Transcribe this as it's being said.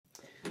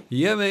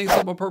Yeah, man, what's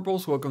up, my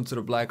purples? Welcome to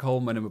the Black Hole.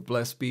 My name is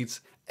Blessed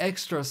Beats.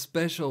 Extra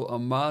special,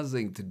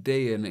 amazing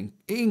today, an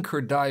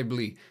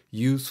incredibly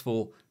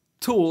useful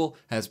tool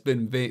has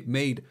been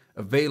made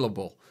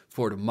available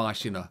for the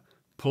Maschine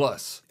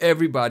Plus.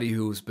 Everybody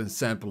who's been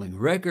sampling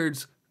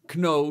records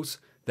knows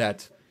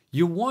that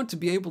you want to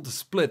be able to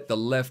split the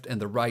left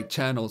and the right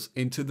channels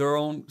into their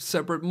own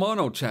separate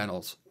mono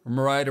channels. Am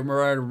I right? Am I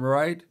right? Am I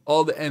right?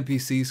 All the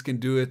NPCs can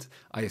do it.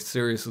 I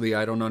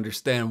don't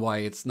understand why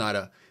it's not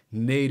a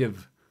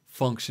native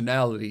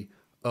functionality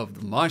of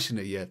the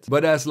Maschine yet.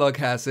 But as luck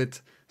has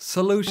it,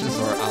 solutions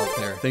are out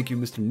there. Thank you,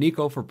 Mr.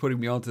 Nicc, for putting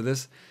me onto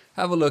this.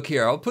 Have a look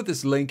here. I'll put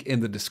this link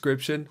in the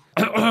description.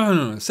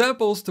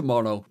 Samples to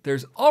mono.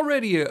 There's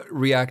already a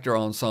reactor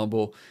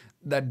ensemble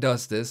that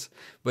does this,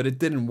 but it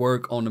didn't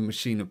work on the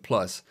Maschine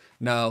Plus.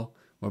 Now,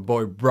 my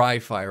boy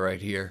Bri-Fi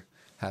right here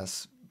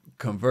has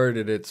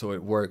converted it so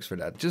it works for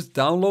that. Just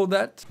download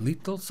that.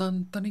 Little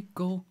Santa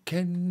Nicc,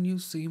 can you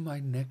see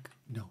my neck?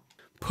 No.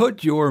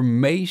 Put your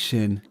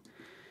Maschine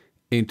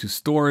into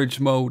storage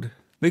mode.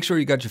 Make sure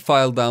you got your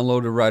file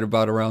downloaded right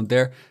about around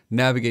there.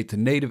 Navigate to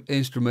native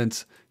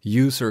instruments,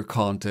 user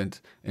content,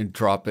 and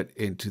drop it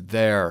into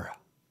there.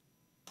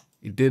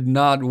 It did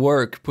not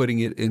work putting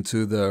it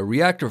into the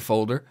reactor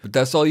folder, but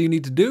that's all you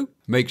need to do.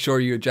 Make sure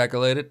you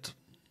ejaculate it.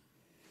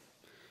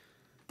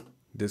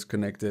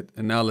 Disconnect it.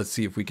 And now let's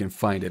see if we can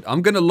find it.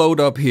 I'm gonna load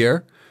up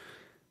here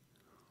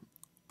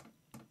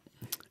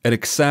an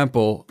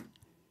example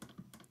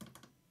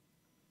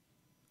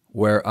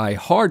where I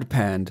hard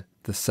panned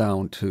the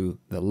sound to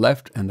the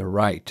left and the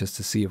right just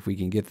to see if we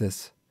can get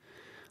this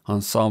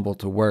ensemble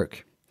to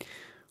work.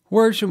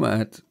 Where's your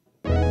at?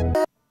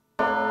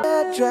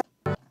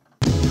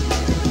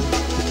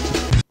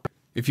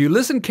 If you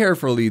listen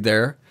carefully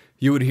there,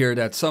 you would hear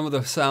that some of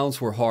the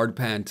sounds were hard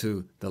panned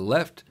to the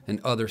left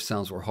and other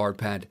sounds were hard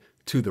panned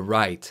to the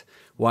right.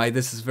 Why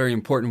this is very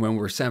important when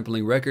we're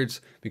sampling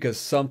records, because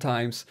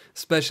sometimes,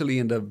 especially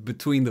in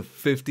between the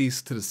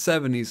 50s to the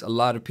 70s, a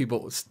lot of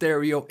people,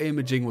 stereo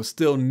imaging was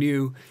still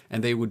new,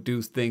 and they would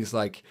do things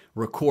like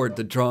record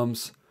the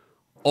drums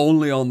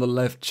only on the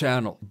left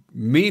channel.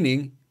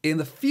 Meaning, in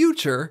the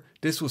future,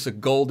 this was a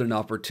golden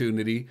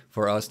opportunity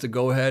for us to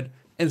go ahead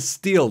and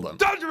steal them.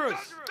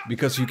 Dangerous!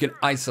 Because you can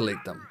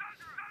isolate them.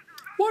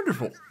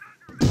 Wonderful.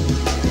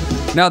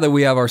 Now that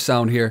we have our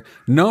sound here,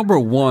 number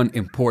one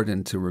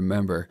important to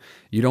remember,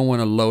 you don't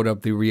want to load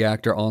up the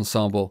reactor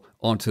ensemble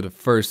onto the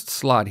first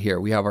slot here.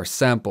 We have our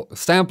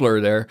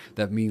sampler there.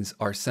 That means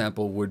our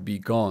sample would be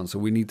gone. So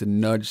we need to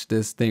nudge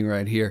this thing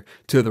right here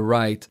to the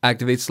right.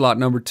 Activate slot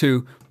number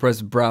 2,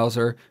 press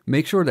browser.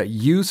 Make sure that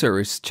user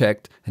is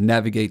checked and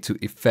navigate to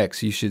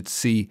effects. You should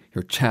see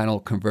your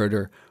channel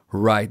converter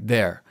right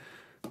there.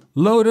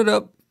 Load it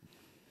up.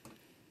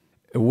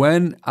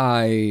 When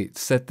I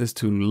set this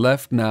to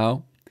left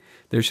now,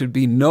 there should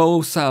be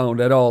no sound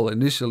at all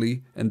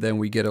initially, and then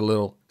we get a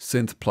little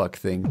synth pluck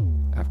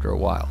thing after a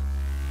while.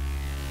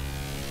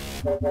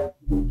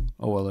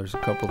 Oh well, there's a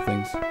couple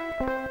things.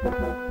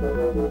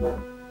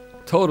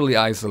 Totally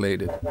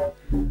isolated.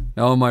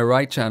 Now on my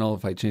right channel,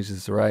 if I change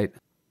this to right,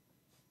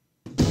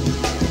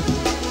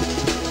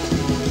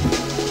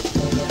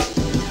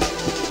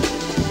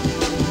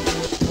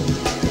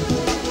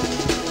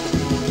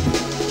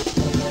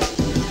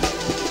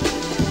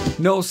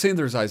 no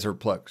synthesizer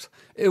plugs.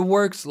 It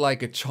works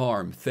like a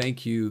charm.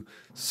 Thank you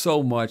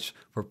so much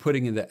for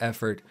putting in the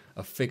effort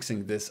of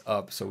fixing this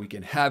up so we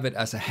can have it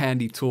as a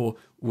handy tool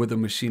with the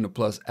Maschine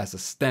Plus as a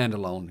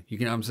standalone. You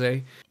know what I'm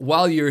saying?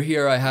 While you're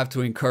here, I have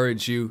to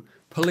encourage you,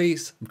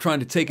 please, I'm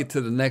trying to take it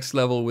to the next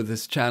level with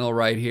this channel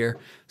right here.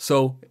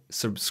 So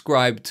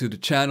subscribe to the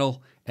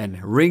channel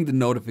and ring the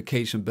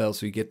notification bell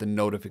so you get the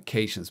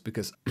notifications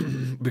because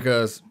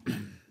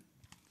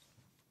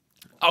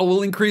I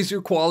will increase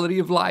your quality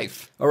of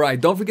life. All right,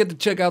 don't forget to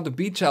check out the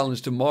beat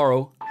challenge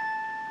tomorrow.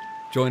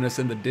 Join us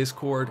in the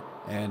Discord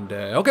and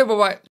okay, bye-bye.